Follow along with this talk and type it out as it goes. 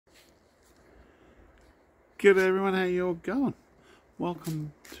Good day everyone, how you all going?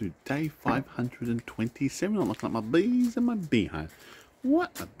 Welcome to day 527. I'm looking at my bees and my beehive.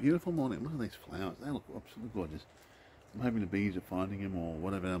 What a beautiful morning. Look at these flowers. They look absolutely gorgeous. I'm hoping the bees are finding them, or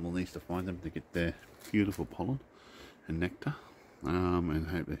whatever animal needs to find them to get their beautiful pollen and nectar, and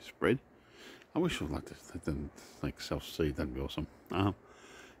hope they spread. I wish I'd like to let them self-seed. That'd be awesome.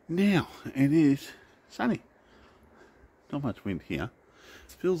 Now it is sunny. Not much wind here.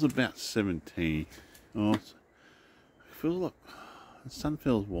 Feels about 17. Oh, feels like the sun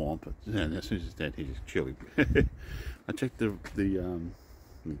feels warm, but yeah, as soon as it's down here, it's chilly. I checked the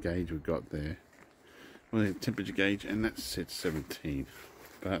gauge we've got there, well, the temperature gauge, and that said 17,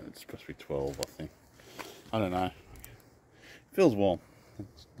 but it's supposed to be 12, I think. I don't know. It feels warm.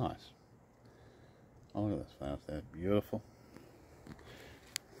 It's nice. Oh, look at those flowers. They're beautiful.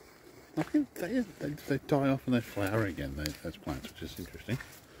 I think they die off and they flower again, those plants, which is interesting.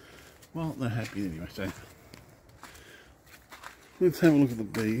 Well, they're happy anyway, so let's have a look at the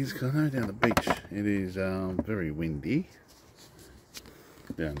bees, because I know down the beach it is very windy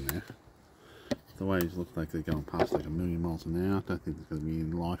down there. The waves look like they're going past like 1,000,000 miles an hour. I don't think there's going to be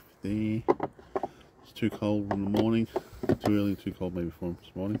any life there. It's too cold in the morning, too early, too cold maybe for them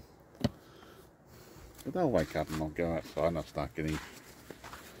this morning. But they'll wake up and I'll go outside and I'll start getting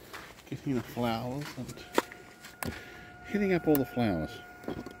the flowers and hitting up all the flowers.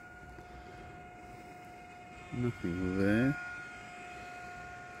 Nothing there.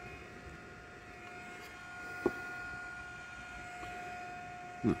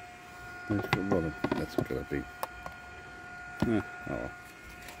 There's a lot of, that's got to be. Oh well.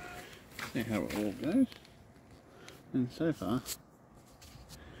 See how it all goes. And so far,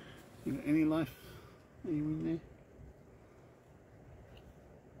 you got any life? Are you in there?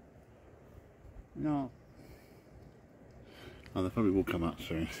 No. Oh, they probably will come up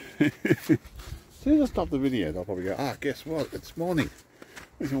soon. As soon as I stop the video, they'll probably go, guess what? It's morning.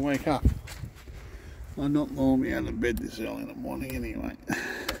 We can wake up. I'm not normally out of bed this early in the morning anyway.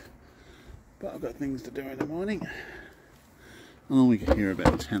 But I've got things to do in the morning. I normally get here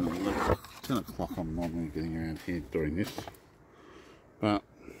about 10 or 11, 10 o'clock. I'm normally getting around here doing this. But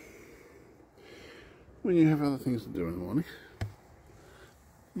when you have other things to do in the morning,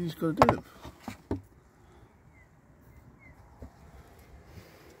 you just got to do them.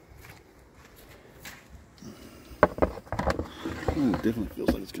 Oh, it definitely feels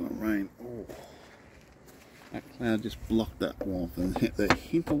like it's going to rain. Oh, that cloud just blocked that warmth, and the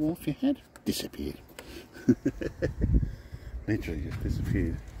hint of warmth you had disappeared. Literally just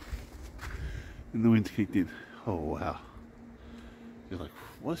disappeared. And the wind kicked in. Oh wow. You're like,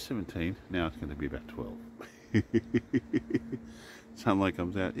 what is 17? Now it's going to be about 12. Sunlight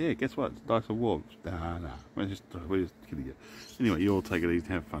comes out. Yeah, guess what? It's nice and warm. Nah. We're just kidding you. Anyway, you all take it easy.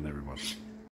 Have fun, everyone.